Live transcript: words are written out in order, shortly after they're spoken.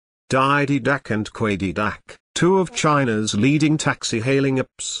said.Didi. Dache and Kuaidi. Dache, two of China's leading taxi-hailing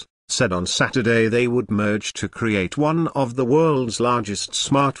apps, said on Saturday they would merge to create one of the world's largest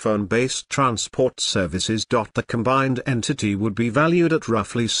smartphone-based transport services. The combined entity would be valued at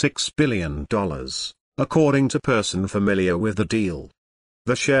roughly $6 billion, according to a person familiar with the deal.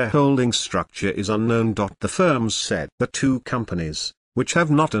 The shareholding structure is unknown. The firms said the two companies, which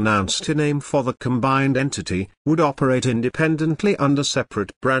have not announced a name for the combined entity, would operate independently under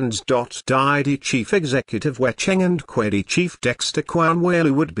separate brands.Didi. Chief Executive Wei Cheng and Kuaidi Chief Dexter Chuanwei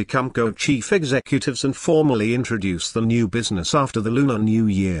Lu would become co-chief executives and formally introduce the new business after the Lunar New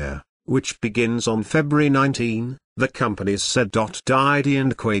Year, which begins on February 19, the companies said.Didi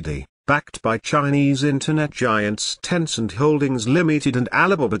and Kuaidi, backed by Chinese internet giants Tencent Holdings Limited and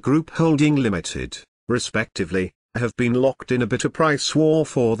Alibaba Group Holding Limited, respectively, have been locked in a bitter price war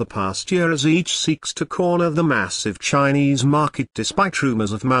for the past year as each seeks to corner the massive Chinese market. Despite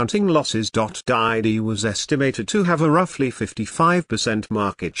rumors of mounting losses. Didi was estimated to have a roughly 55%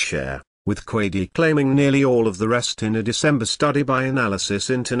 market share, with Kuaidi claiming nearly all of the rest in a December study by Analysis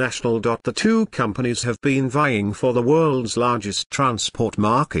International. The two companies have been vying for the world's largest transport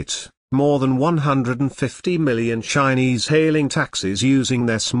market, more than 150 million Chinese hailing taxis using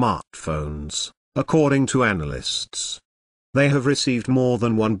their smartphones, according to analysts. They have received more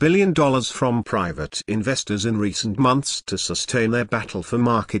than $1 billion from private investors in recent months to sustain their battle for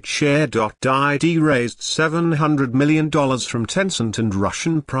market share. Didi raised $700 million from Tencent and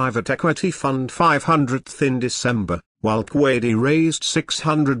Russian private equity fund 500th in December, while Kuaidi raised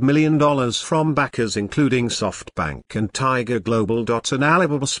 $600 million from backers including Softbank and Tiger Global.An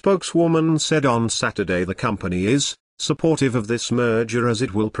Alibaba spokeswoman said on Saturday the company is supportive of this merger as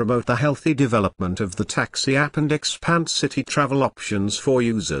it will promote the healthy development of the taxi app and expand city travel options for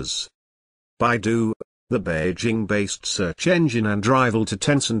users. Baidu, the Beijing-based search engine and rival to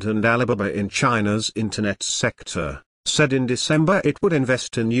Tencent and Alibaba in China's internet sector, said in December it would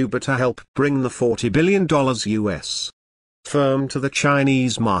invest in Uber to help bring the $40 billion US firm to the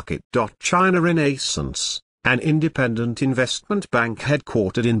Chinese market. China Renaissance, an independent investment bank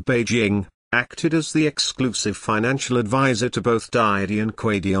headquartered in Beijing, acted as the exclusive financial advisor to both Didi and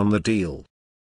Kuaidi on the deal.